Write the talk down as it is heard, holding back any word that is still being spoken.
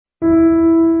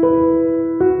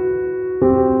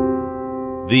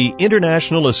The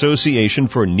International Association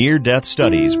for Near-Death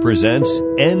Studies presents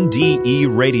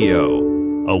NDE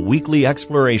Radio, a weekly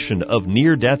exploration of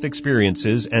near-death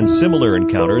experiences and similar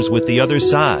encounters with the other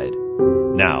side.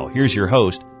 Now, here's your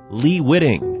host, Lee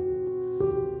Whitting.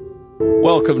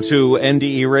 Welcome to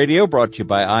NDE Radio, brought to you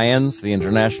by IANS, the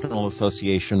International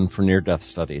Association for Near-Death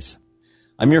Studies.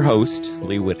 I'm your host,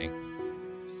 Lee Whitting.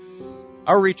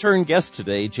 Our return guest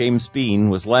today, James Bean,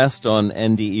 was last on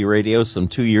NDE Radio some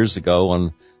 2 years ago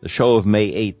on the show of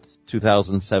May 8th,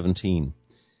 2017.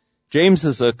 James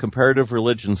is a comparative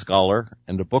religion scholar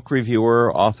and a book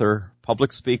reviewer, author,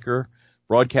 public speaker,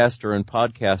 broadcaster, and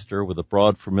podcaster with a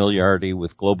broad familiarity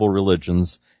with global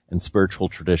religions and spiritual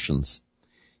traditions.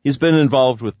 He's been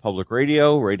involved with public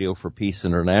radio, Radio for Peace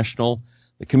International,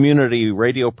 the Community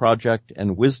Radio Project,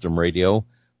 and Wisdom Radio,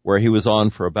 where he was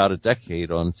on for about a decade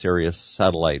on Sirius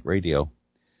Satellite Radio.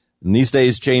 And these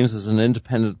days, James is an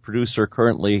independent producer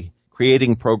currently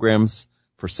creating programs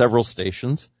for several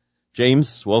stations.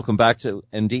 James, welcome back to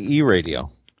NDE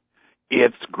Radio.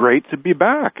 It's great to be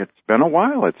back. It's been a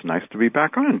while. It's nice to be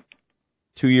back on.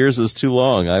 2 years is too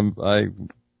long.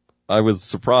 I was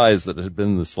surprised that it had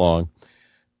been this long.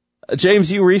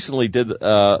 James, you recently did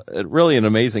really an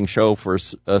amazing show for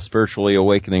Spiritually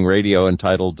Awakening Radio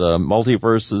entitled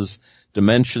Multiverses,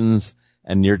 Dimensions,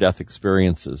 and Near-Death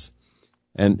Experiences.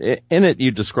 And in it,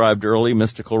 you described early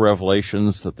mystical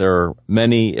revelations that there are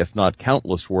many, if not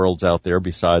countless, worlds out there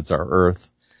besides our Earth.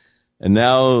 And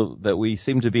now that we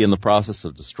seem to be in the process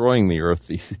of destroying the Earth,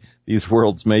 these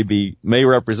worlds may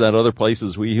represent other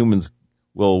places we humans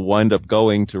will wind up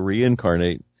going to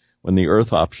reincarnate when the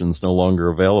Earth option's no longer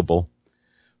available.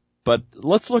 But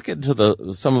let's look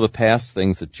into some of the past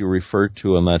things that you referred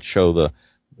to on that show,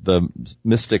 the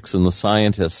mystics and the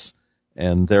scientists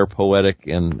and their poetic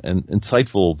and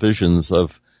insightful visions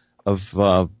of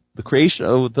the creation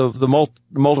of the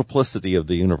multiplicity of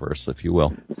the universe, if you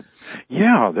will.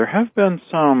 Yeah, there have been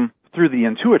some through the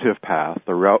intuitive path,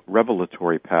 the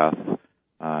revelatory path,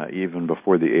 even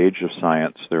before the age of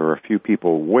science. There are a few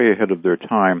people way ahead of their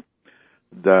time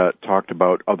that talked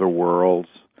about other worlds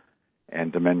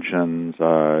and dimensions.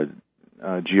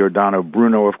 Giordano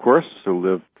Bruno, of course, who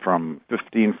lived from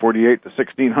 1548 to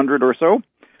 1600 or so,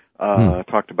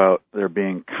 talked about there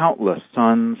being countless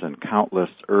suns and countless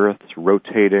Earths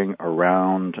rotating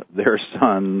around their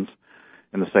suns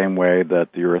in the same way that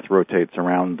the Earth rotates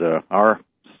around our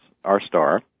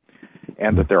star,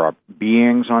 and that there are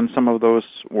beings on some of those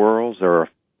worlds. There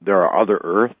are other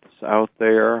Earths out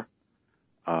there.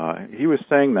 He was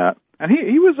saying that, and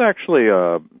he was actually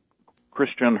a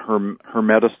Christian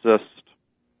hermeticist,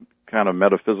 kind of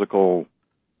metaphysical,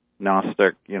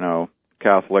 Gnostic,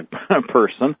 Catholic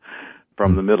person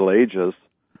from the Middle Ages.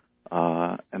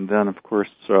 And then, of course,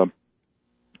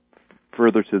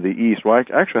 further to the east, I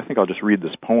think I'll just read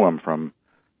this poem from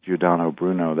Giordano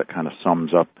Bruno that kind of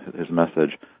sums up his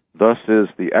message. Thus is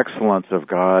the excellence of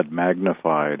God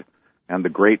magnified, and the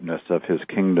greatness of his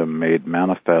kingdom made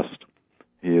manifest.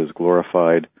 He is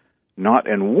glorified not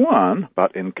in one,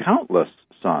 but in countless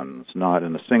suns, not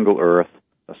in a single earth,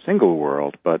 a single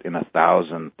world, but in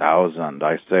 1,000,000,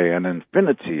 I say, an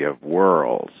infinity of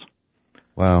worlds.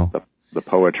 Wow. The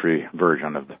poetry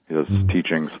version of his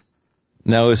teachings.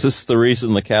 Now, is this the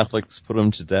reason the Catholics put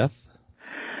him to death?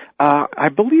 I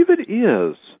believe it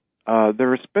is.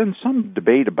 There's been some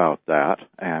debate about that,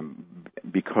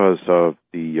 because of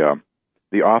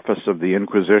the office of the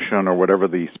Inquisition, or whatever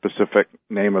the specific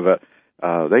name of it.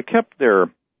 They kept their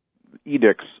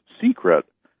edicts secret.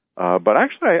 But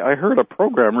actually, I heard a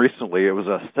program recently. It was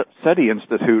a SETI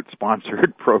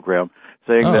Institute-sponsored program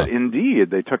saying that, indeed,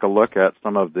 they took a look at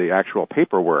some of the actual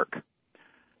paperwork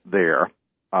there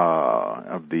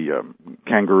of the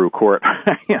kangaroo court,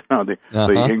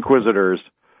 the inquisitors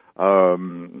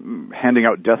handing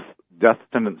out death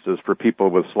sentences for people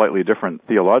with slightly different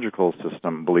theological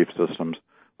belief systems,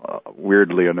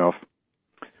 weirdly enough.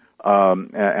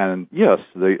 And yes,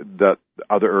 that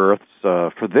other Earths,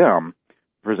 for them,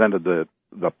 presented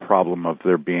the problem of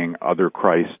there being other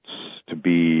Christs to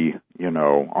be,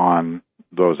 on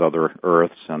those other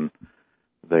Earths, and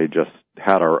they just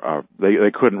had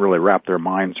they couldn't really wrap their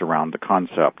minds around the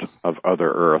concept of other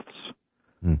Earths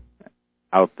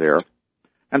out there.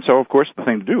 And so, of course, the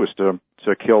thing to do is to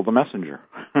kill the messenger.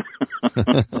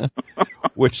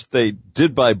 Which they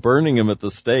did by burning him at the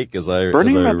stake, as I recall.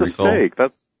 Burning him at the stake.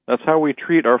 That's how we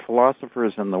treat our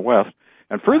philosophers in the West.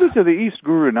 And further to the east,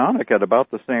 Guru Nanak at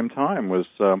about the same time was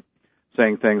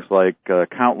saying things like,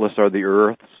 countless are the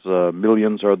Earths,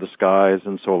 millions are the skies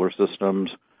and solar systems,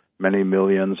 many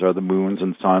millions are the moons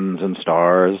and suns and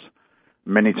stars.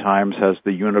 many times has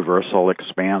the universal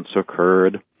expanse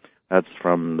occurred. That's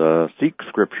from the Sikh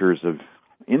scriptures of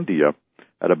India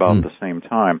at about the same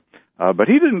time. But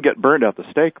he didn't get burned at the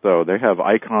stake, though.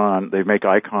 They make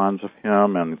icons of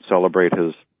him and celebrate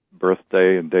his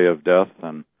birthday and day of death,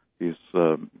 and he's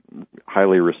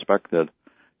highly respected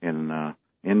in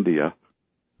India.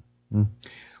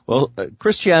 Well,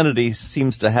 Christianity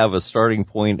seems to have a starting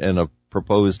point and a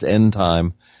proposed end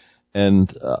time,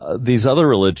 and these other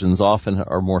religions often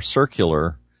are more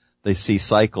circular. They see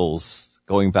cycles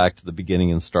going back to the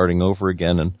beginning and starting over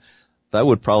again, and that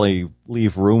would probably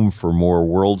leave room for more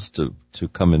worlds to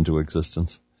come into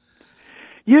existence.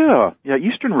 Yeah.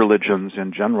 Eastern religions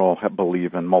in general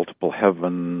believe in multiple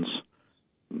heavens,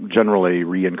 generally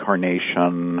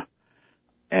reincarnation,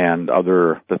 and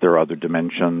that there are other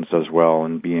dimensions as well,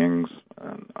 and beings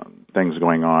and things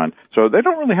going on. So they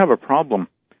don't really have a problem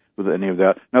with any of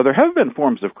that. Now, there have been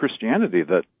forms of Christianity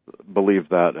that believe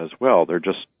that as well. They're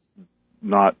just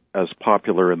not as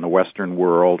popular in the Western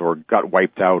world, or got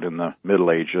wiped out in the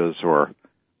Middle Ages or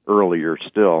earlier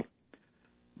still.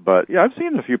 But yeah, I've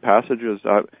seen a few passages.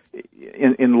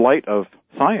 In light of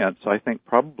science, I think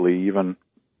probably even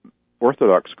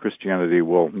Orthodox Christianity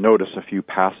will notice a few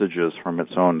passages from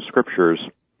its own scriptures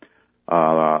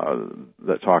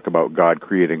that talk about God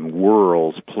creating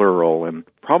worlds, plural, and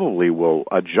probably will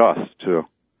adjust to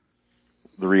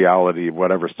the reality of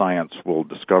whatever science will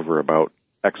discover about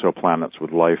exoplanets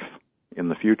with life in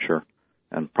the future,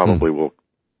 and probably will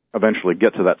eventually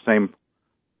get to that same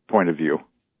point of view.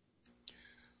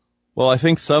 Well, I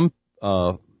think some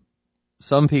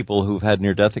people who've had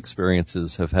near-death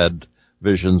experiences have had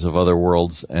visions of other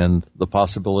worlds and the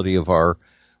possibility of our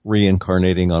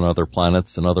reincarnating on other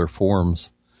planets in other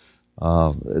forms.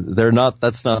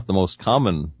 That's not the most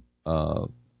common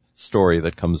story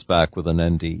that comes back with an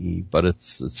NDE, but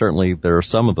it's certainly, there are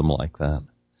some of them like that.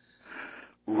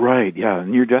 Right, yeah.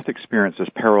 Near-death experiences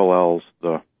parallels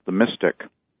the mystic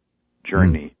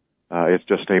journey. It's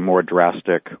just a more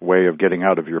drastic way of getting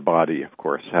out of your body, of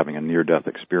course. Having a near-death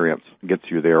experience gets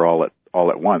you there all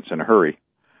at once in a hurry.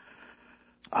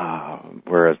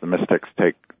 Whereas the mystics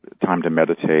take time to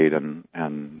meditate and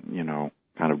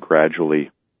kind of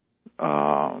gradually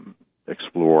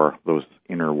explore those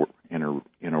inner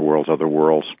worlds, other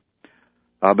worlds.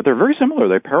 But they're very similar.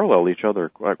 They parallel each other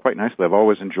quite nicely. I've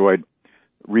always enjoyed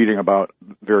reading about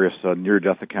various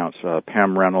near-death accounts.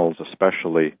 Pam Reynolds,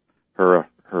 especially her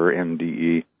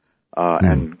NDE,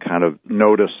 and kind of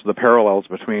notice the parallels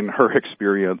between her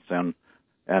experience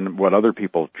and what other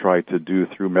people try to do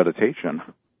through meditation.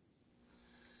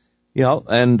 Yeah,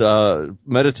 and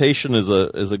meditation is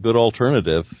a good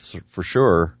alternative for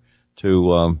sure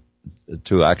to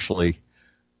actually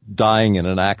dying in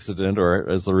an accident or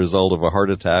as a result of a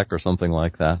heart attack or something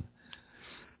like that.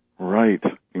 Right,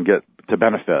 and get to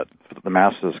benefit. The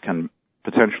masses can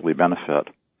potentially benefit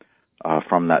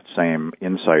from that same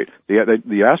insight.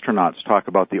 The astronauts talk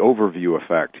about the overview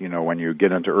effect. When you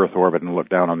get into Earth orbit and look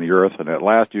down on the Earth, and at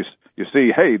last you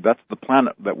see, hey, that's the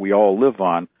planet that we all live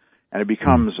on, and it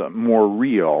becomes more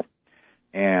real.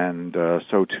 And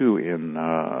so too,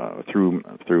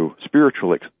 through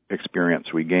spiritual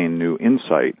experience, we gain new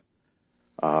insight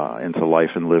into life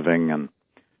and living,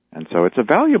 and so it's a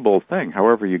valuable thing.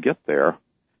 However you get there,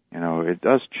 it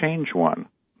does change one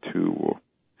to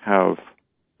have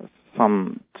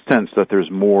some sense that there's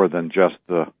more than just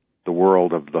the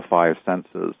world of the five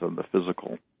senses of the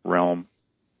physical realm.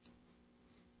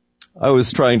 I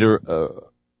was trying to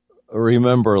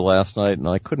remember last night, and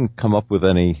I couldn't come up with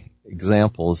any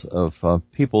examples of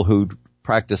people who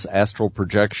practice astral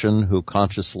projection, who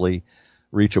consciously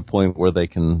reach a point where they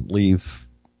can leave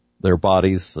their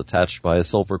bodies attached by a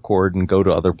silver cord and go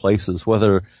to other places,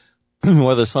 whether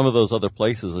some of those other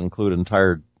places include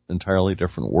entirely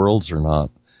different worlds or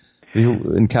not. Have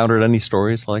you encountered any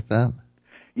stories like that?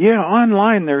 Yeah,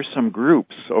 online there's some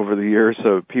groups over the years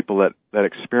of people that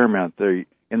experiment.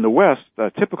 In the West,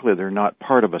 typically they're not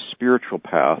part of a spiritual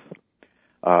path,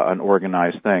 an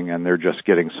organized thing, and they're just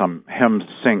getting some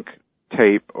hem-sync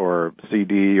tape or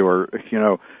CD or,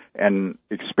 and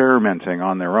experimenting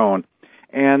on their own.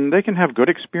 And they can have good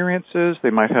experiences. They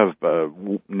might have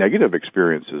negative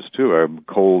experiences too. A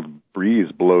cold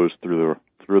breeze blows through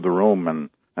the room, and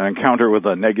an encounter with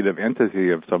a negative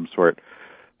entity of some sort.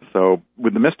 So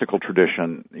with the mystical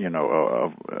tradition,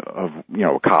 of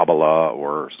Kabbalah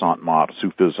or Sant Mat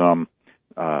Sufism,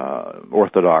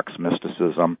 Orthodox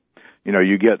mysticism,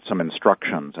 you get some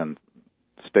instructions and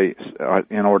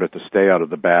in order to stay out of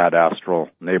the bad astral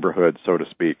neighborhood, so to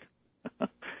speak.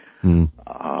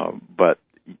 But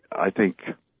I think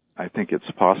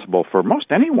it's possible for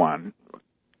most anyone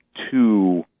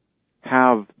to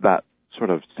have that sort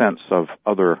of sense of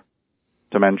other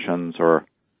dimensions, or,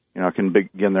 can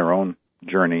begin their own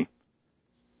journey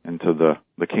into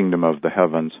the kingdom of the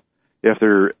heavens, if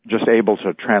they're just able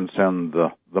to transcend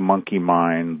the monkey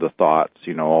mind, the thoughts,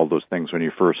 all those things when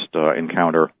you first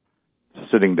encounter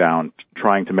sitting down,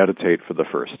 trying to meditate for the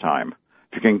first time.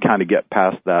 If you can kind of get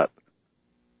past that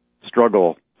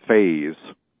struggle phase,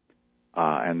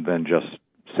 and then just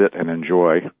sit and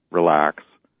enjoy, relax,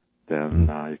 then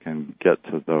you can get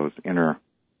to those inner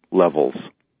levels.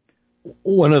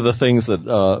 One of the things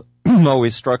that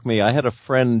always struck me, I had a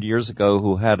friend years ago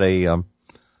who had a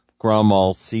grand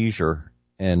mal seizure,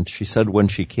 and she said when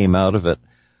she came out of it,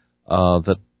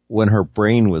 that when her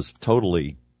brain was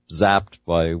totally zapped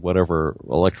by whatever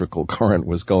electrical current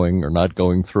was going or not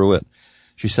going through it,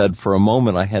 she said, for a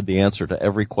moment I had the answer to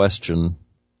every question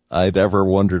I'd ever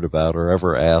wondered about or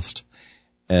ever asked.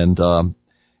 And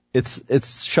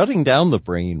it's shutting down the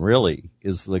brain, really,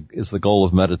 is the goal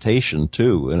of meditation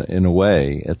too, in a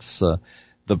way. It's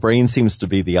the brain seems to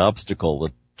be the obstacle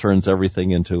that turns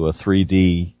everything into a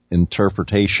 3D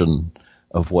interpretation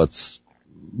of what's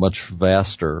much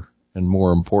vaster and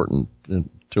more important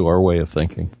to our way of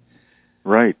thinking.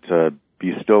 Right.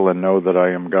 Be still and know that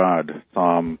I am God.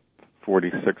 Psalm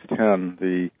 46:10,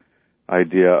 the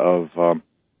idea of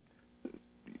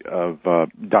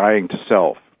dying to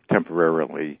self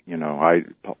temporarily.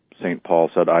 St. Paul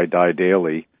said, I die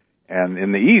daily. And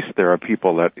in the East, there are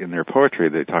people that in their poetry,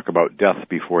 they talk about death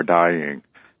before dying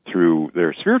through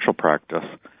their spiritual practice.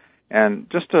 And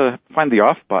just to find the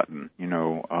off button,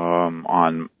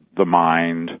 on the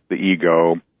mind, the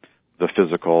ego, the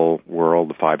physical world,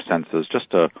 the five senses, just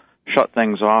to shut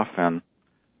things off and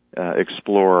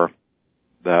explore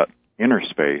that inner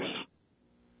space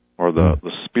or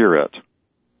the spirit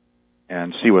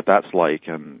and see what that's like,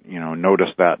 and, notice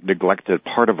that neglected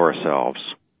part of ourselves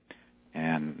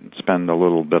and spend a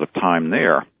little bit of time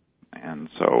there. And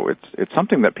so it's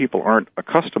something that people aren't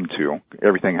accustomed to.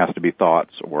 Everything has to be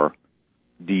thoughts or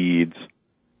deeds,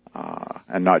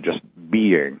 and not just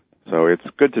being. So it's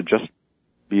good to just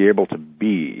be able to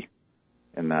be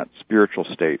in that spiritual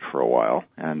state for a while,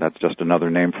 and that's just another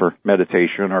name for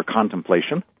meditation or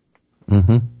contemplation.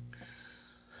 Mm-hmm.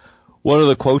 One of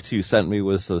the quotes you sent me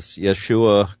was this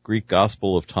Yeshua Greek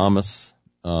Gospel of Thomas.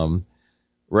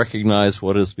 Recognize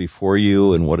what is before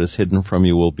you, and what is hidden from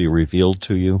you will be revealed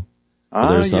to you.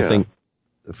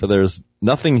 For there's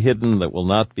nothing hidden that will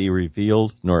not be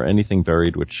revealed, nor anything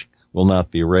buried which will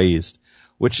not be raised.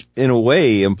 Which, in a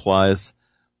way, implies,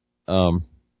 you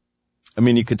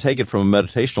could take it from a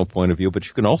meditational point of view, but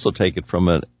you can also take it from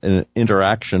an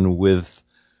interaction with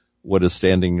what is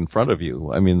standing in front of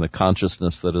you. The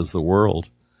consciousness that is the world.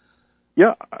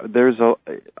 Yeah, there's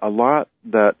a lot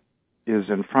that is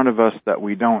in front of us that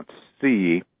we don't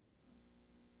see,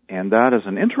 and that is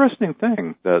an interesting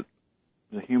thing that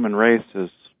the human race is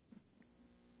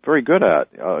very good at,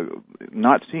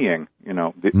 not seeing,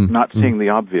 not seeing the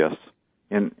obvious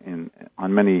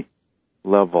on many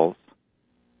levels.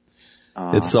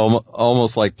 It's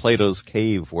almost like Plato's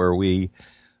cave, where we're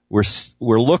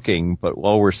looking, but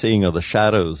all we're seeing are the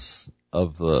shadows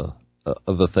of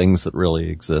the things that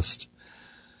really exist.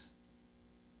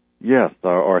 Yes,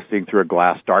 or seeing through a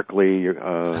glass darkly.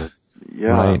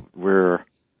 Right.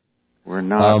 We're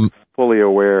not fully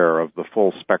aware of the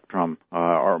full spectrum,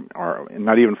 or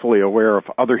not even fully aware of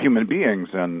other human beings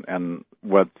and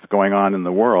what's going on in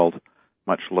the world,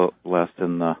 much less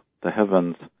in the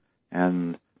heavens.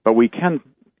 But we can,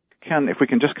 if we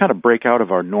can just kind of break out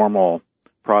of our normal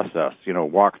process,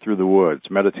 walk through the woods,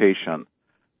 meditation,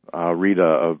 read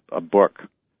a book,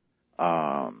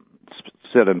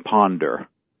 sit and ponder.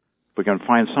 If we can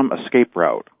find some escape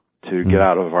route to get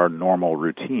out of our normal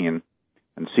routine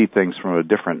and see things from a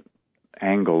different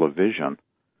angle of vision,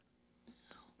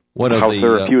 how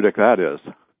therapeutic that is.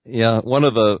 Yeah, one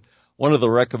of the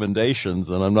recommendations,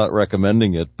 and I'm not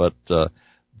recommending it, but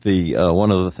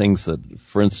one of the things that,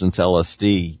 for instance,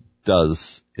 LSD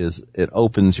does is it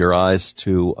opens your eyes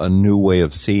to a new way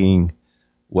of seeing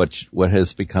what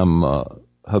has become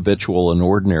habitual and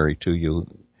ordinary to you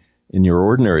in your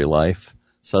ordinary life.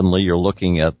 Suddenly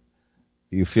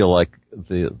you feel like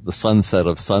the sunset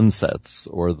of sunsets,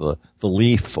 or the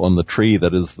leaf on the tree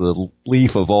that is the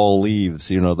leaf of all leaves,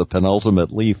 the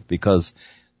penultimate leaf, because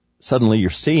suddenly you're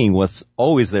seeing what's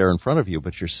always there in front of you,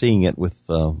 but you're seeing it with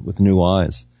new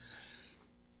eyes.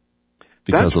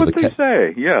 That's what they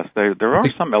say. Yes, there are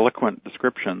some eloquent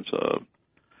descriptions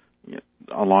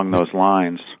along those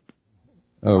lines.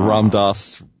 Ram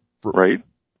Dass right?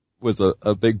 was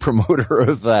a big promoter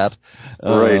of that.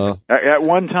 Right. At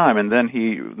one time, and then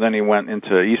he went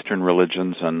into Eastern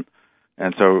religions, and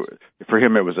so for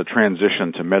him it was a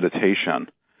transition to meditation,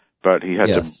 but he had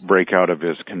to break out of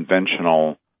his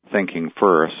conventional thinking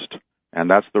first, and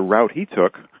that's the route he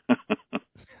took.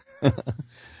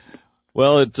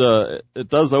 Well, it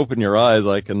does open your eyes.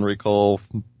 I can recall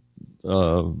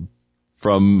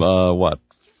from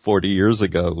 40 years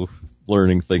ago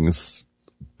learning things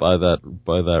by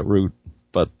that route,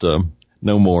 but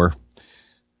no more.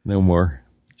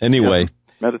 Anyway,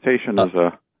 meditation is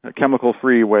a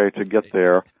chemical-free way to get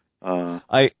there.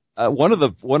 One of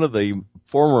the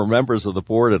former members of the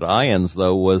board at IONS,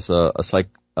 though, was a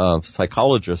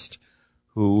psychologist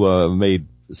who made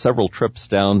several trips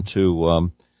down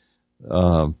to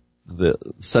the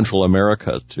Central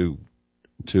America to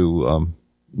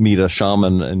meet a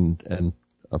shaman and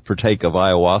partake of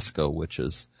ayahuasca, which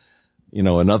is,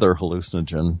 another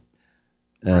hallucinogen.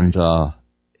 And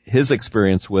his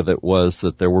experience with it was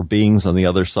that there were beings on the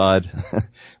other side.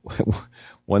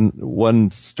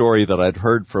 One story that I'd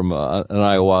heard from an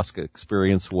ayahuasca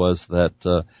experience was that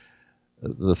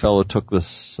the fellow took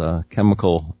this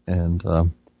chemical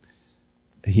and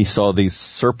he saw these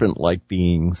serpent-like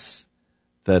beings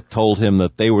that told him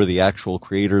that they were the actual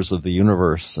creators of the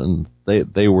universe and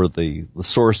they were the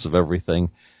source of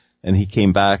everything. And he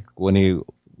came back when he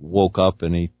woke up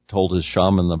and he told his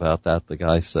shaman about that.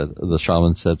 The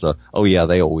shaman said, "Oh yeah,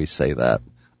 they always say that."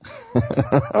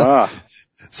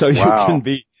 So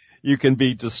you can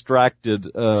be distracted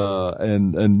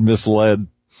and misled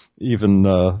even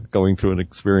going through an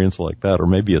experience like that, or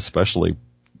maybe especially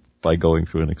by going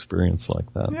through an experience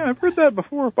like that. Yeah, I've heard that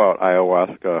before about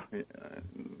ayahuasca.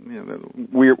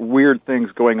 Weird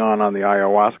things going on the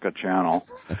ayahuasca channel.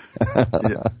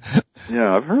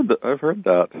 Yeah, I've heard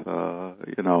that.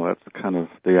 That's kind of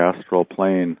the astral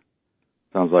plane.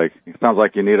 Sounds like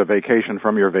you need a vacation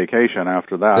from your vacation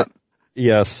after that.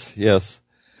 Yes.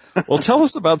 Well, tell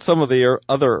us about some of the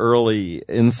other early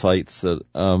insights that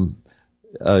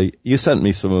you sent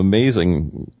me some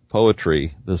amazing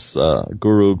poetry. This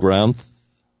Guru Granth,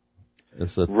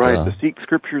 is it right? The Sikh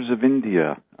scriptures of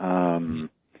India,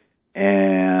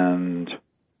 and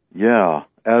yeah,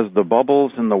 as the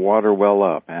bubbles in the water well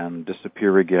up and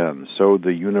disappear again, so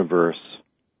the universe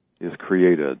is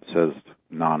created, says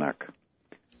Nanak.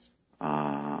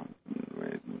 The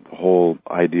whole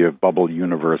idea of bubble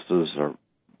universes are,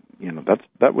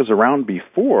 that was around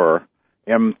before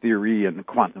M theory and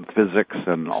quantum physics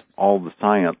and all the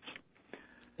science.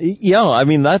 Yeah, I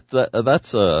mean that's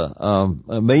a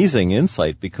amazing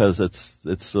insight, because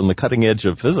it's on the cutting edge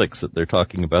of physics that they're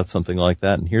talking about something like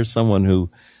that. And here's someone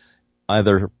who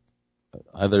either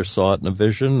saw it in a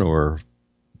vision, or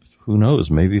who knows,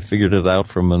 maybe figured it out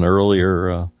from an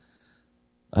earlier.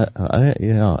 I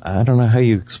don't know how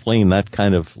you explain that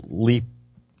kind of leap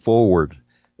forward.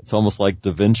 It's almost like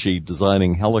Da Vinci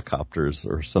designing helicopters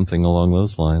or something along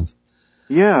those lines.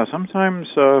 Yeah, sometimes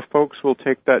folks will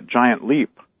take that giant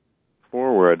leap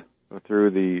forward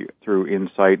through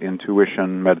insight,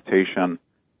 intuition, meditation,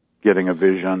 getting a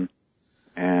vision,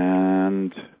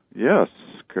 and yes,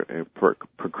 the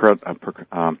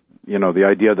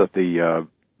idea that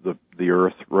the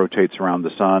Earth rotates around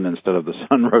the sun instead of the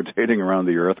sun rotating around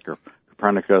the Earth,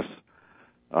 Copernicus.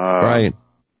 Right.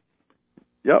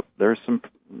 Yep, there's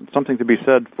something to be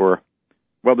said for,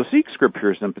 the Sikh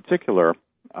scriptures in particular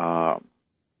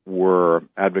were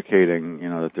advocating,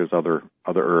 that there's other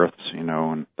Earths,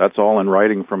 and that's all in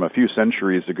writing from a few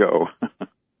centuries ago.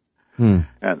 And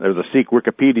there's a Sikh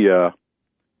Wikipedia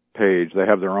page. They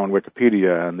have their own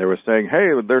Wikipedia, and they were saying,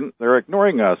 hey, they're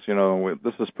ignoring us,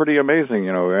 this is pretty amazing,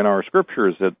 in our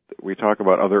scriptures that we talk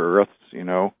about other Earths, and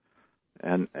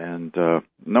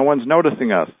no one's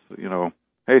noticing us,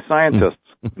 Hey, scientists,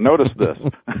 notice this.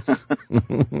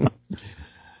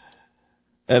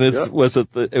 And it was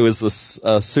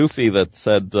the Sufi that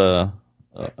said,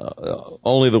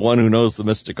 only the one who knows the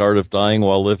mystic art of dying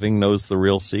while living knows the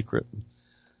real secret.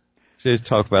 Should you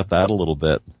talk about that a little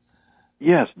bit?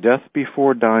 Yes, death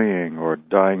before dying, or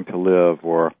dying to live,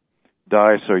 or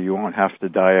die so you won't have to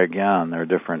die again. There are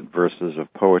different verses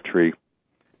of poetry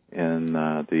in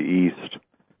the East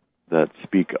that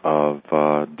speak of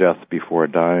death before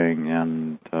dying,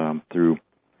 and through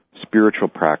spiritual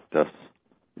practice.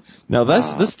 Now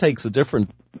this takes a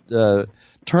different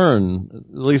turn,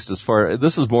 at least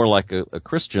this is more like a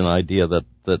Christian idea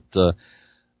that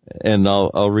and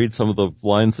I'll read some of the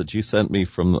lines that you sent me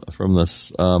from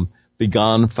this.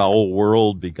 Begone, foul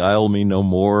world, beguile me no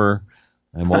more.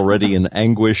 I'm already in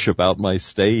anguish about my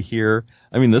stay here.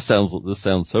 I mean, this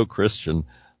sounds so Christian.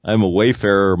 I'm a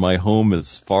wayfarer, my home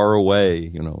is far away,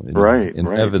 you know, in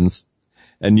heavens,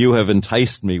 and you have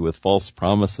enticed me with false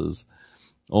promises.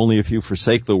 Only if you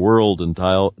forsake the world and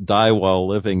die while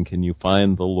living can you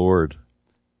find the Lord.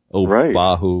 Oh,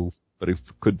 Bahu, but it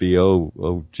could be,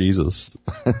 oh, Jesus.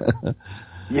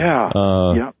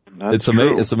 Yeah,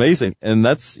 it's amazing. And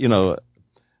that's, you know,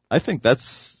 I think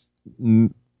that's,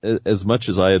 as much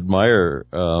as I admire,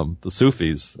 the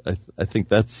Sufis, I think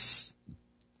that's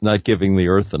not giving the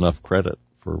earth enough credit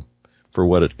for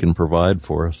what it can provide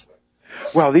for us.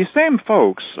 Well, these same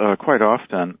folks, quite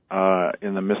often,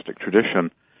 in the mystic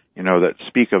tradition, you know, that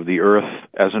speak of the earth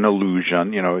as an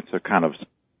illusion, you know, it's a kind of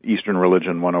Eastern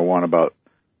Religion 101 about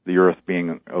the earth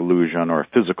being illusion, or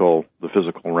the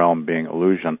physical realm being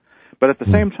illusion. But at the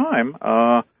same time,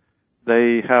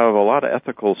 they have a lot of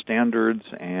ethical standards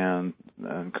and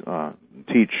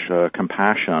teach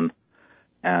compassion.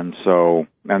 And so,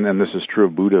 and this is true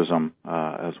of Buddhism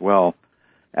as well.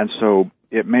 And so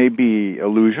it may be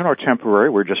illusion or temporary.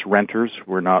 We're just renters.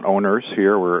 We're not owners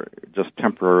here. We're just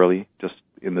temporarily just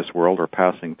in this world or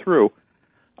passing through.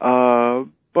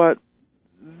 But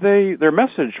their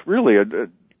message really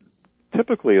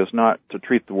typically is not to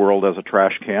treat the world as a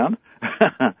trash can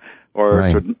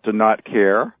or to not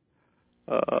care,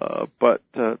 but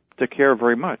to care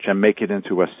very much and make it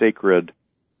into a sacred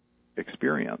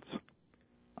experience.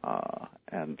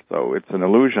 And so it's an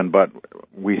illusion, but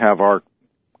we have our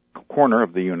corner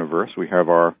of the universe. We have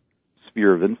our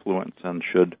sphere of influence and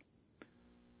should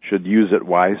use it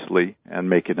wisely and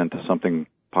make it into something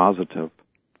positive.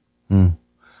 I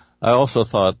also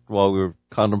thought, while we were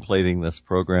contemplating this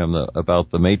program,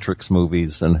 about the Matrix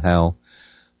movies and how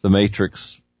the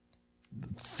Matrix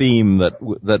theme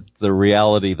that the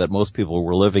reality that most people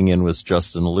were living in was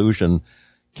just an illusion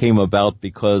came about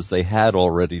because they had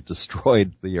already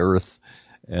destroyed the earth.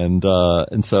 And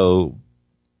so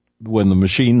when the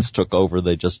machines took over,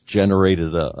 they just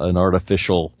generated an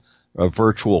artificial, a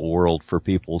virtual world for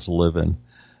people to live in,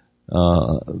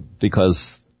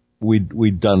 because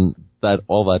we'd done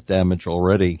all that damage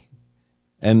already.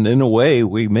 And in a way,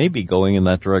 we may be going in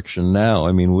that direction now.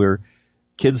 I mean,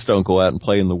 kids don't go out and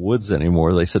play in the woods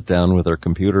anymore. They sit down with their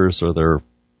computers or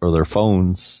their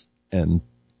phones and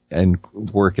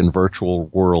work in virtual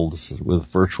worlds with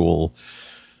virtual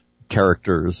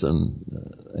characters,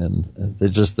 and they're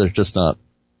just not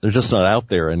out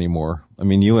there anymore. I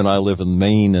mean, you and I live in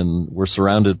Maine and we're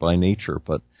surrounded by nature,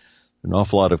 but an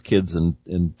awful lot of kids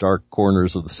in dark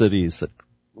corners of the cities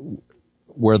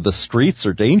where the streets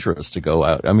are dangerous to go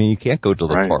out. I mean, you can't go to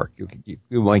the park.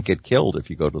 You might get killed if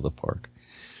you go to the park.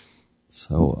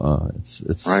 So,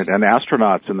 it's right. And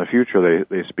astronauts in the future,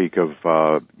 they speak of,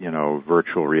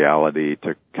 virtual reality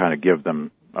to kind of give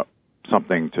them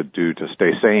something to do to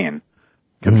stay sane,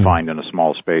 confined in a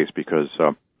small space, because,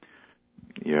 we'll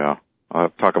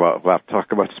have to talk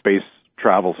about space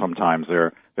travel sometimes.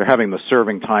 They're having the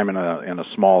serving time in a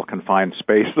small confined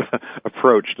space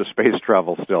approach to space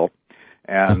travel still.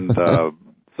 And,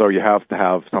 so you have to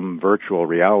have some virtual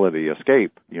reality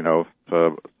escape,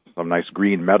 some nice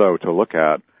green meadow to look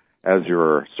at as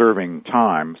you're serving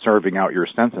out your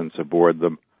sentence aboard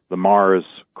the Mars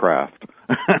craft.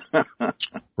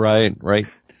 Right.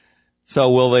 So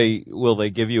will they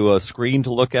give you a screen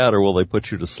to look at, or will they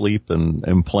put you to sleep and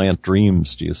implant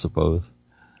dreams, do you suppose?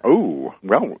 Oh,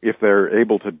 well, if they're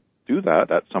able to do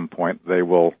that at some point, they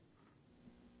will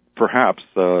perhaps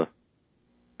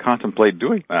contemplate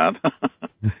doing that.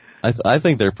 I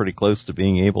think they're pretty close to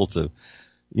being able to,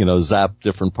 zap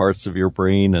different parts of your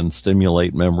brain and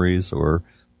stimulate memories, or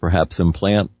perhaps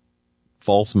implant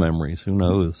false memories. Who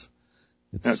knows?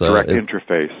 It's direct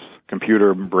interface,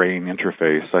 computer brain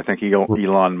interface. I think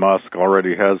Elon Musk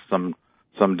already has some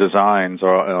designs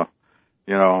or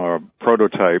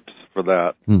prototypes for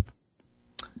that.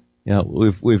 Yeah,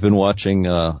 we've been watching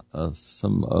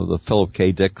some of the Philip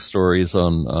K. Dick stories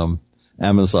on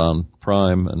Amazon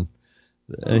Prime, and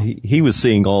he was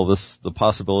seeing all this, the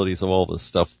possibilities of all this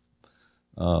stuff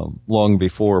long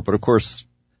before. But of course,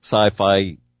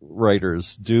 sci-fi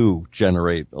writers do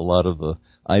generate a lot of the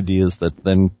ideas that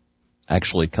then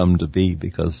actually come to be,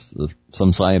 because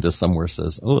some scientist somewhere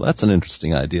says, "Oh, that's an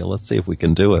interesting idea. Let's see if we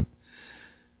can do it."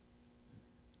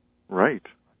 Right.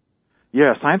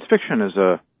 Yeah, science fiction is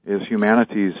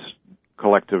humanity's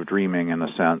collective dreaming in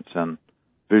a sense, and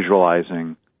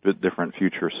visualizing the different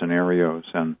future scenarios,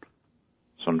 and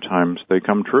sometimes they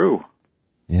come true.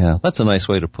 Yeah, that's a nice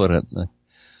way to put it.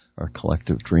 Our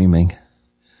collective dreaming.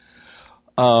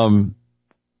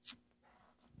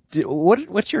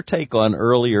 What's your take on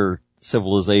earlier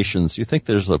civilizations? Do you think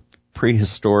there's a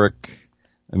pre-written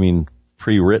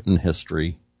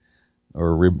history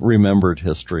or remembered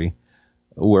history,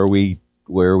 where we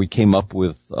came up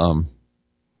with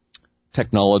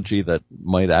technology that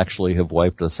might actually have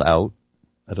wiped us out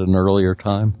at an earlier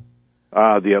time?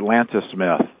 The Atlantis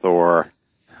myth, or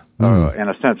in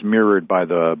a sense mirrored by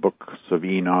the books of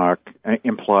Enoch,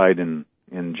 implied in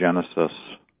Genesis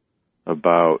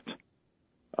about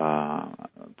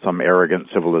some arrogant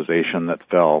civilization that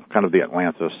fell, kind of the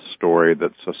Atlantis story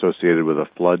that's associated with a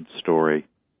flood story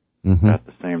at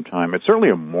the same time. It's certainly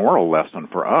a moral lesson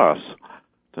for us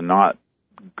to not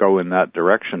go in that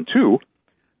direction, too.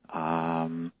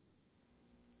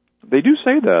 They do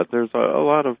say that. There's a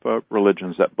lot of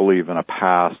religions that believe in a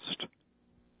past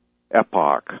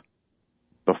epoch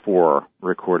before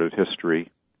recorded history.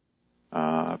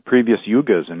 Previous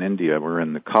yugas in India were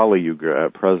in the Kali Yuga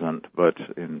at present, but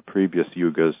in previous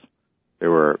yugas there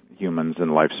were humans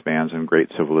and lifespans and great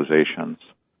civilizations.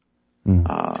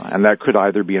 And that could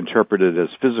either be interpreted as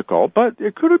physical, but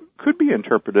it could be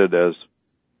interpreted as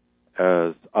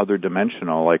other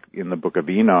dimensional. Like in the Book of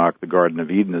Enoch, the Garden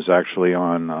of Eden is actually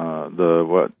on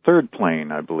the third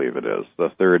plane, I believe it is, the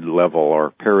third level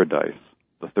or paradise,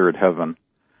 the third heaven,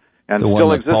 and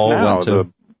still exists now.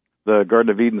 The Garden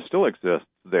of Eden still exists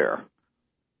there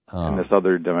in this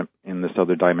other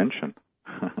dimension.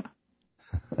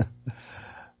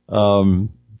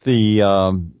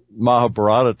 The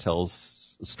Mahabharata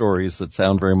tells stories that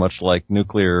sound very much like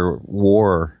nuclear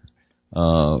war,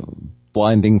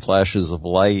 blinding flashes of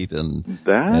light, and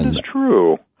that is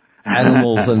true.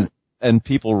 Animals and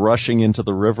people rushing into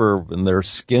the river and their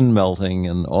skin melting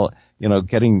and all,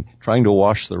 trying to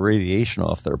wash the radiation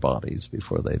off their bodies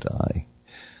before they die.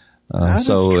 That is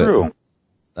true.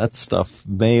 That stuff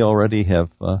may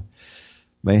have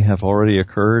already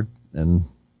occurred and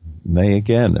may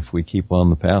again if we keep on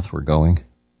the path we're going.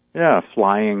 Yeah,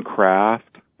 flying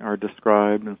craft are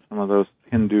described in some of those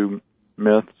Hindu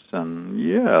myths, and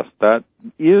yes, that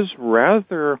is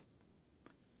rather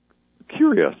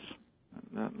curious,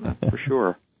 that's for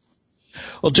sure.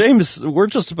 Well, James, we're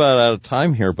just about out of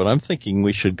time here, but I'm thinking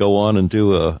we should go on and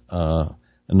do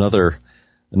another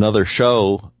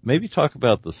show, maybe talk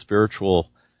about the spiritual,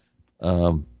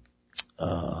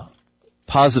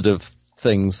 positive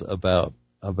things about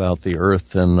the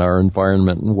earth and our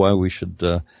environment and why we should,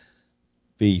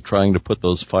 be trying to put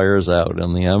those fires out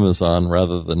in the Amazon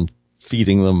rather than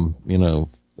feeding them,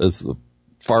 as the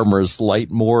farmers light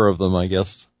more of them, I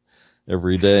guess,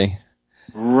 every day.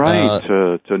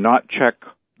 Right, to not check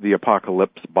the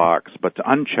apocalypse box, but to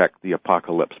uncheck the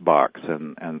apocalypse box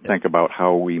and think about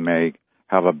how we may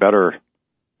have a better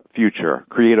future,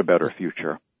 create a better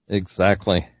future.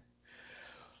 Exactly.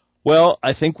 Well,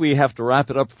 I think we have to wrap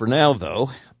it up for now,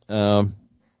 though.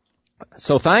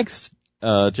 So thanks,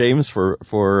 James,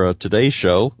 for today's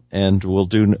show, and we'll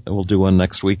do one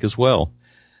next week as well.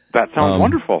 That sounds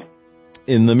wonderful.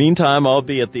 In the meantime, I'll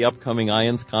be at the upcoming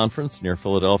IONS conference near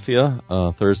Philadelphia,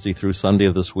 Thursday through Sunday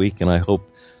of this week, and I hope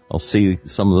I'll see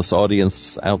some of this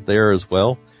audience out there as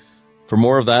well. For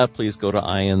more of that, please go to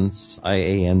IANDS.org.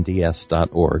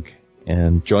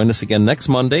 And join us again next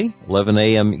Monday, 11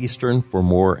 a.m. Eastern, for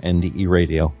more NDE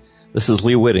Radio. This is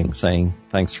Lee Whitting saying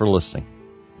thanks for listening.